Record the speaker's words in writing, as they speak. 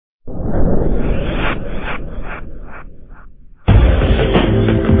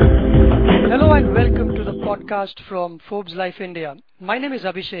podcast from Forbes Life India. My name is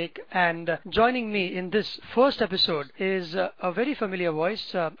Abhishek, and joining me in this first episode is a very familiar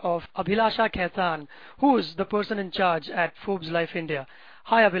voice of Abhilasha Khaitan, who is the person in charge at Forbes Life India.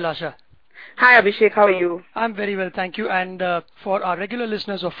 Hi, Abhilasha. Hi Abhishek, how are you? I'm very well, thank you. And for our regular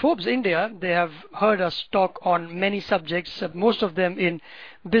listeners of Forbes India, they have heard us talk on many subjects, most of them in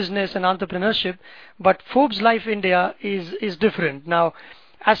business and entrepreneurship. But Forbes Life India is different. Now,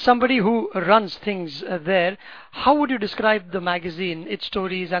 as somebody who runs things there, how would you describe the magazine, its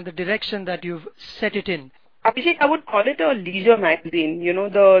stories, and the direction that you've set it in? Abhishek, I would call it a leisure magazine,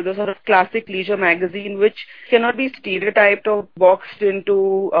 the sort of classic leisure magazine which cannot be stereotyped or boxed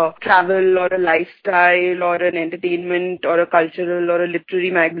into travel or a lifestyle or an entertainment or a cultural or a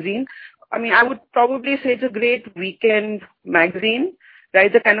literary magazine. I would probably say it's a great weekend magazine.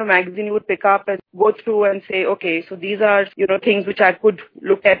 Right, the kind of magazine you would pick up and go through and say, okay, so these are, things which I could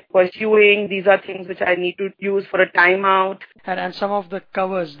look at pursuing. These are things which I need to use for a time out. And some of the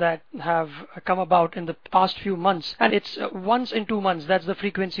covers that have come about in the past few months, and it's once in 2 months, that's the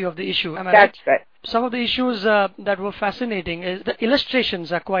frequency of the issue. Am I That's right. Some of the issues that were fascinating is the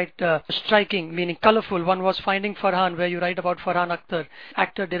illustrations are quite striking, meaning colorful. One was Finding Farhan, where you write about Farhan Akhtar,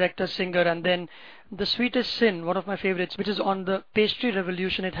 actor, director, singer, and then The Sweetest Sin, one of my favorites, which is on the pastry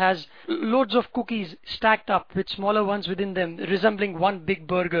revolution. It has loads of cookies stacked up with smaller ones within them, resembling one big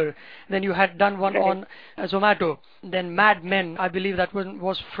burger. Then you had done one on Zomato. Then Mad Men, I believe that one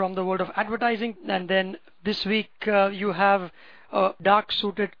was from the world of advertising. And then this week you have a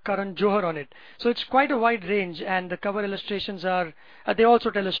dark-suited Karan Johar on it. So it's quite a wide range, and the cover illustrations are, they also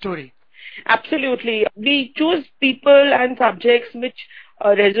tell a story. Absolutely. We choose people and subjects which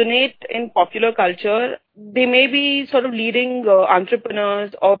resonate in popular culture. They may be sort of leading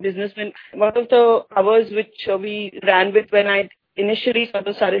entrepreneurs or businessmen. One of the covers which we ran with when I initially sort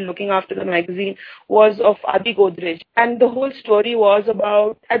of started looking after the magazine was of Adi Godrej. And the whole story was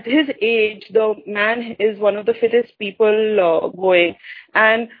about, at his age, the man is one of the fittest people going.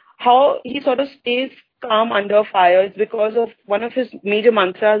 And how he sort of stays calm under fires because of one of his major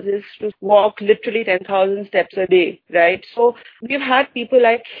mantras is to walk literally 10,000 steps a day, right? So we've had people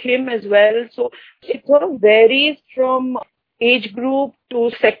like him as well. So it sort of varies from age group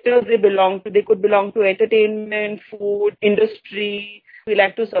to sectors they belong to. They could belong to entertainment, food, industry. We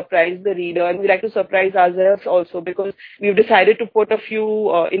like to surprise the reader, and we like to surprise ourselves also, because we've decided to put a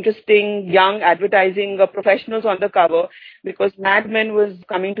few interesting young advertising professionals on the cover, because Mad Men was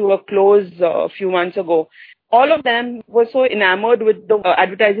coming to a close a few months ago. All of them were so enamored with the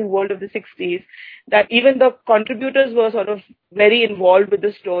advertising world of the 60s that even the contributors were sort of very involved with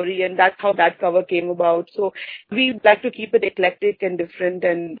the story, and that's how that cover came about. So we like to keep it eclectic and different,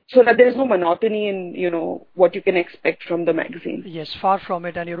 and so that there's no monotony in, what you can expect from the magazine. Yes, far from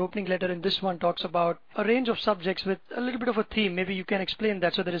it. And your opening letter in this one talks about a range of subjects with a little bit of a theme. Maybe you can explain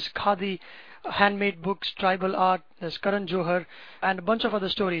that. So there is Khadi, handmade books, tribal art, there's Karan Johar, and a bunch of other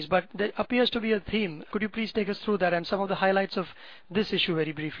stories. But there appears to be a theme. Could you please take us through that and some of the highlights of this issue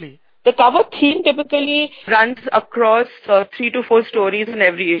very briefly? The cover theme typically runs across 3 to 4 stories in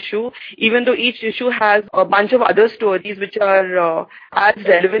every issue, even though each issue has a bunch of other stories which are as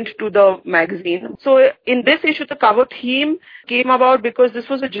relevant to the magazine. So in this issue, the cover theme came about because this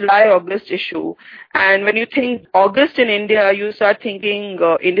was a July-August issue. And when you think August in India, you start thinking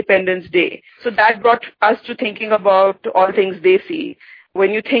Independence Day. So that brought us to thinking about all things Desi.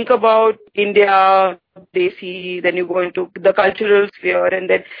 When you think about India, Desi, then you go into the cultural sphere, and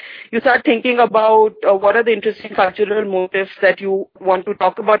then you start thinking about what are the interesting cultural motifs that you want to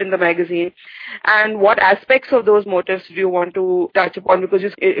talk about in the magazine, and what aspects of those motifs do you want to touch upon, because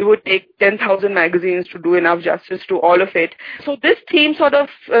it would take 10,000 magazines to do enough justice to all of it. So this theme sort of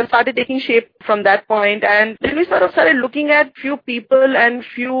started taking shape from that point, and then we sort of started looking at few people and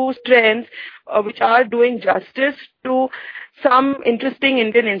few trends which are doing justice to some interesting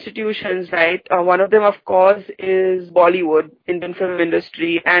Indian institutions, right? One of them, of course, is Bollywood, Indian film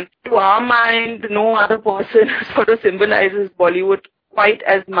industry. And to our mind, no other person sort of symbolizes Bollywood quite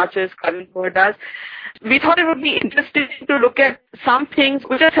as much as Karan Johar does. We thought it would be interesting to look at some things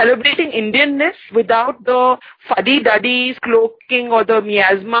which are celebrating Indianness without the fuddy-duddy cloaking or the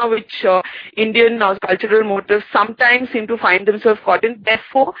miasma which Indian cultural motifs sometimes seem to find themselves caught in.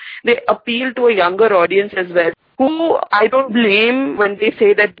 Therefore, they appeal to a younger audience as well, who I don't blame when they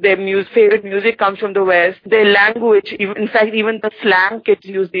say that their favorite music comes from the West. Their language, in fact, even the slang kids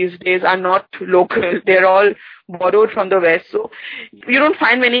use these days are not local. They're all borrowed from the West. So you don't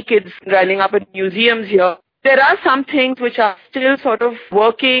find many kids running up at museums here. There are some things which are still sort of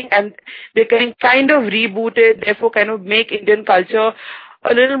working, and they can kind of reboot it, therefore kind of make Indian culture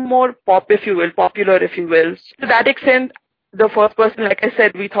a little more pop, if you will, popular, if you will. To that extent, the first person, like I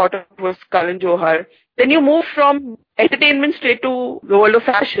said, we thought of was Karan Johar. Then you move from entertainment straight to the world of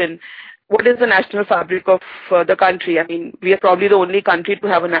fashion. What is the national fabric of the country? I mean, we are probably the only country to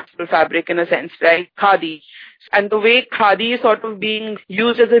have a national fabric in a sense, right? Khadi. And the way Khadi is sort of being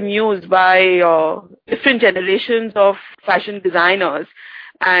used as a muse by different generations of fashion designers,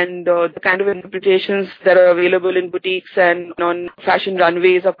 and the kind of interpretations that are available in boutiques and on fashion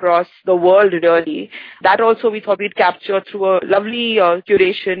runways across the world, really. That also we thought we'd capture through a lovely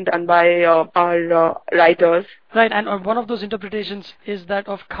curation done by our writers. Right, and one of those interpretations is that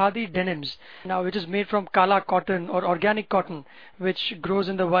of Khadi denims, now which is made from Kala cotton or organic cotton, which grows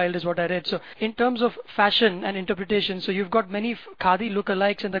in the wild is what I read. So in terms of fashion and interpretation, so you've got many Khadi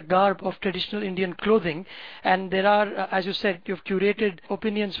lookalikes in the garb of traditional Indian clothing, and there are, as you said, you've curated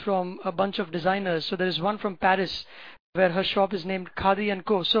opinions from a bunch of designers. So there is one from Paris, where her shop is named Khadi &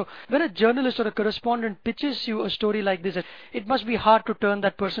 Co. So when a journalist or a correspondent pitches you a story like this, it must be hard to turn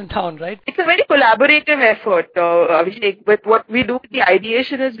that person down, right? It's a very collaborative effort, Abhishek. But what we do with the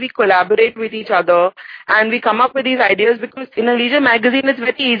ideation is we collaborate with each other and we come up with these ideas, because in a leisure magazine, it's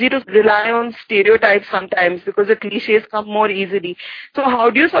very easy to rely on stereotypes sometimes because the cliches come more easily. So how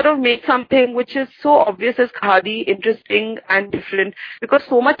do you sort of make something which is so obvious as Khadi interesting and different? Because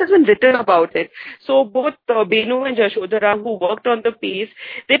so much has been written about it. So both Benu and Jashodhara, who worked on the piece,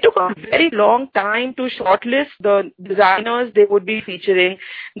 they took a very long time to shortlist the designers they would be featuring.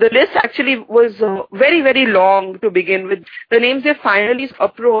 The list actually was very, very long to begin with. The names they finally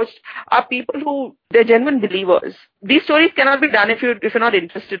approached are people who, they're genuine believers. These stories cannot be done if you're not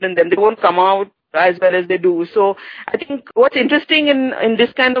interested in them. They won't come out as well as they do. So I think what's interesting in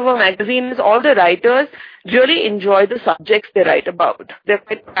this kind of a magazine is all the writers really enjoy the subjects they write about. They're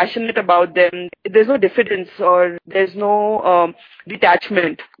quite passionate about them. There's no diffidence or there's no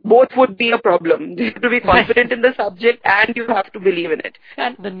detachment. Both would be a problem. You have to be confident in the subject and you have to believe in it.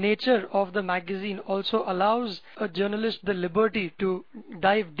 And the nature of the magazine also allows a journalist the liberty to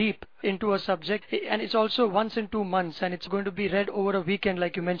dive deep into a subject, and it's also once in 2 months, and it's going to be read over a weekend,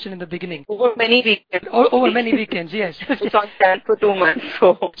 like you mentioned in the beginning. Over many weekends. Over many weekends, yes. It's on stand for 2 months.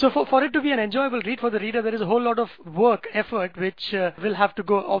 So for it to be an enjoyable read for the reader, there is a whole lot of work, effort, which will have to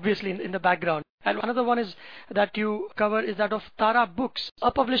go obviously in the background. And another one is that you cover is that of Tara Books,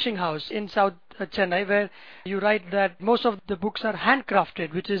 a publishing house in South Chennai, where you write that most of the books are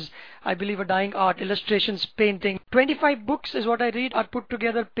handcrafted, which is, I believe, a dying art, illustrations, painting. 25 books is what I read are put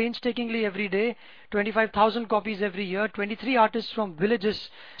together painstakingly every day, 25,000 copies every year, 23 artists from villages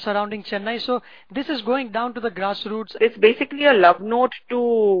surrounding Chennai. So this is going down to the grassroots. It's basically a love note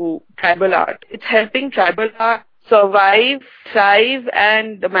to tribal art. It's helping tribal art survive, thrive,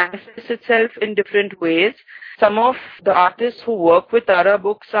 and manifest itself in different ways. Some of the artists who work with Tara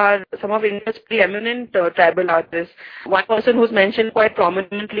Books are some of India's preeminent tribal artists. One person who's mentioned quite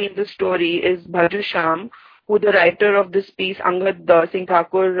prominently in this story is Bhaju Sham, who the writer of this piece, Angad Singh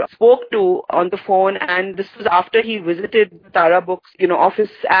Thakur, spoke to on the phone, and this was after he visited Tara Books,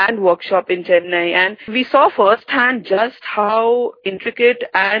 office and workshop in Chennai, and we saw firsthand just how intricate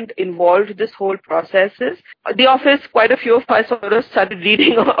and involved this whole process is. The office, quite a few of us sort of started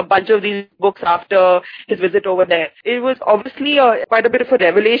reading a bunch of these books after his visit over there. It was obviously quite a bit of a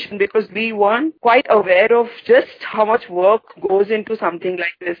revelation, because we weren't quite aware of just how much work goes into something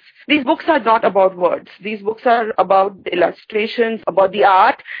like this. These books are not about words. These books are about the illustrations, about the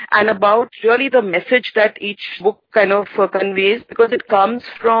art, and about really the message that each book kind of conveys, because it comes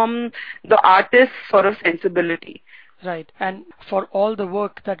from the artist's sort of sensibility. Right, and for all the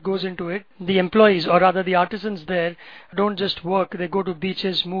work that goes into it, the employees, or rather the artisans there, don't just work. They go to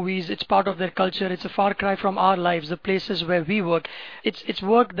beaches, movies. It's part of their culture. It's a far cry from our lives, the places where we work. It's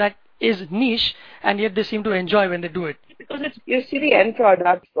work that is niche, and yet they seem to enjoy when they do it. Because you see the end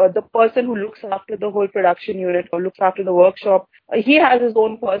product, the person who looks after the whole production unit or looks after the workshop, he has his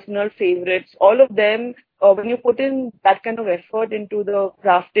own personal favorites. All of them, when you put in that kind of effort into the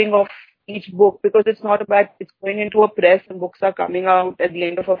crafting of each book, because it's not about it's going into a press and books are coming out at the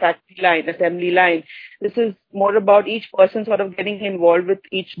end of a factory line, assembly line. This is more about each person sort of getting involved with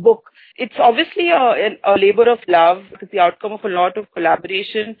each book. It's obviously a labor of love. It's the outcome of a lot of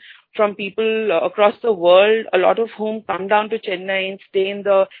collaboration from people across the world, a lot of whom come down to Chennai and stay in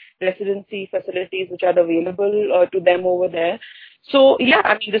the residency facilities which are available to them over there. So, yeah,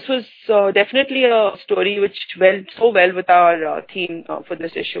 I mean, this was definitely a story which went so well with our theme for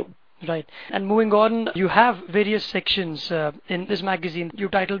this issue. Right. And moving on, you have various sections in this magazine. You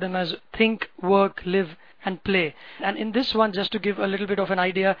titled them as Think, Work, Live and play. And in this one, just to give a little bit of an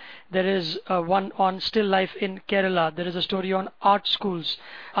idea, there is one on still life in Kerala. There is a story on art schools.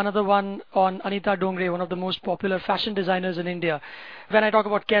 Another one on Anita Dongre, one of the most popular fashion designers in India. When I talk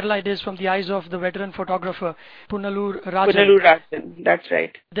about Kerala, it is from the eyes of the veteran photographer Punalur Rajan. Punalur Rajan, that's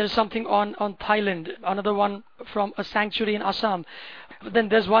right. There is something on Thailand, another one from a sanctuary in Assam. Then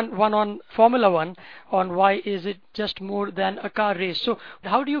there's one on Formula One on why is it just more than a car race. So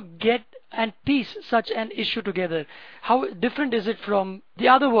how do you get and piece such an issue together? How different is it from the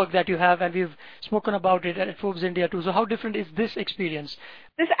other work that you have, and we've spoken about it at Forbes India too. So how different is this experience?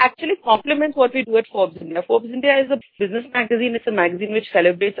 This actually complements what we do at Forbes India. Forbes India is a business magazine. It's a magazine which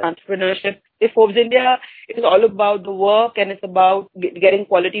celebrates entrepreneurship. At Forbes India, it is all about the work, and it's about getting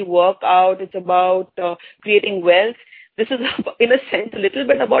quality work out. It's about creating wealth. This is, in a sense, a little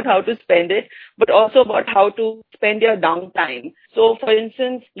bit about how to spend it, but also about how to spend your downtime. So, for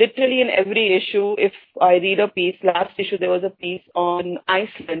instance, literally in every issue, if I read a piece, last issue there was a piece on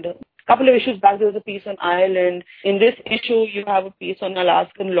Iceland. A couple of issues back there was a piece on Ireland. In this issue, you have a piece on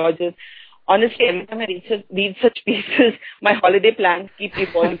Alaskan lodges. Honestly, every time I read such pieces, my holiday plans keep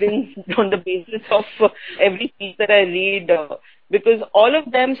evolving on the basis of every piece that I read, because all of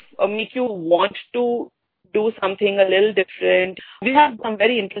them make you want to do something a little different. We have some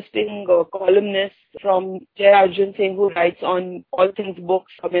very interesting columnists from Jay Arjun Singh, who writes on all things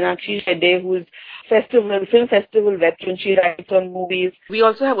books, Meenakshi Shede, who's film festival veteran. She writes on movies. We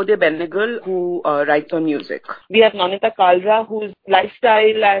also have Uday Benegal, who writes on music. We have Nanita Kalra, who's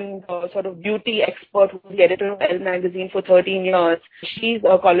lifestyle and sort of beauty expert, who's the editor of Elle magazine for 13 years. She's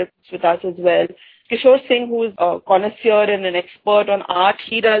a columnist with us as well. Kishore Singh, who is a connoisseur and an expert on art,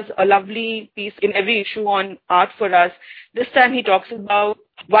 he does a lovely piece in every issue on art for us. This time he talks about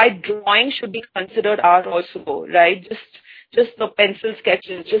why drawing should be considered art also, right? Just the pencil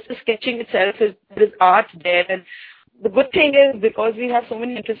sketches, just the sketching itself there is art there. And the good thing is, because we have so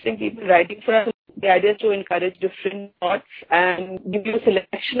many interesting people writing for us, the idea is to encourage different thoughts and give you a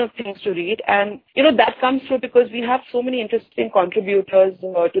selection of things to read. And, that comes through because we have so many interesting contributors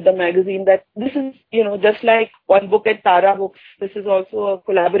to the magazine that this is, just like one book at Tara Books, this is also a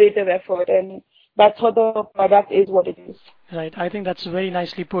collaborative effort. And that's how the product is what it is. Right. I think that's very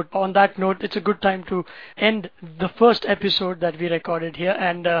nicely put. On that note, it's a good time to end the first episode that we recorded here,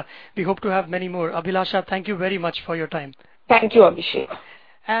 and we hope to have many more. Abhilasha, thank you very much for your time. Thank you, Abhishek.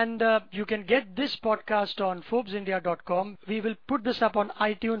 And you can get this podcast on ForbesIndia.com. We will put this up on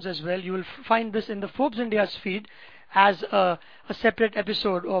iTunes as well. You will find this in the Forbes India's feed as a separate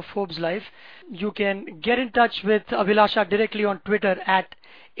episode of Forbes Life. You can get in touch with Abhilasha directly on Twitter at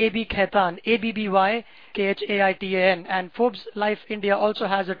AB Khaitan, ABBY KHAITAN, and Forbes Life India also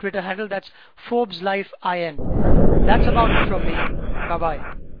has a Twitter handle, that's Forbes Life IN. That's about it from me. Bye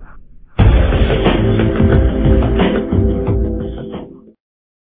bye.